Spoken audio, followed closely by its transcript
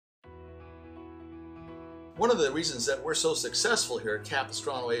One of the reasons that we're so successful here at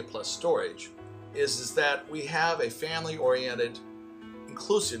Capistrano A+ Storage is that we have a family-oriented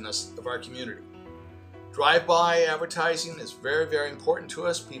inclusiveness of our community. Drive-by advertising is very, very important to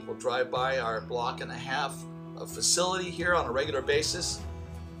us. People drive by our block-and-a-half of facility here on a regular basis.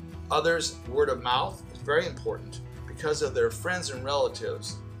 Others, word of mouth is very important because of their friends and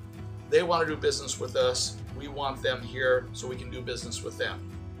relatives. They want to do business with us. We want them here so we can do business with them.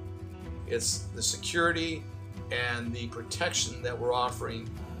 It's the security and the protection that we're offering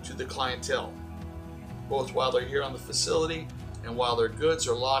to the clientele, both while they're here on the facility and while their goods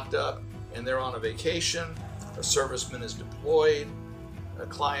are locked up and they're on a vacation, a serviceman is deployed, a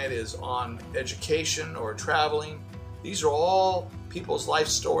client is on education or traveling. These are all people's life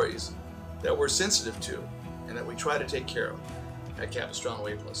stories that we're sensitive to and that we try to take care of at Capistrano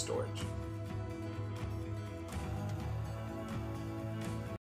A+ Storage.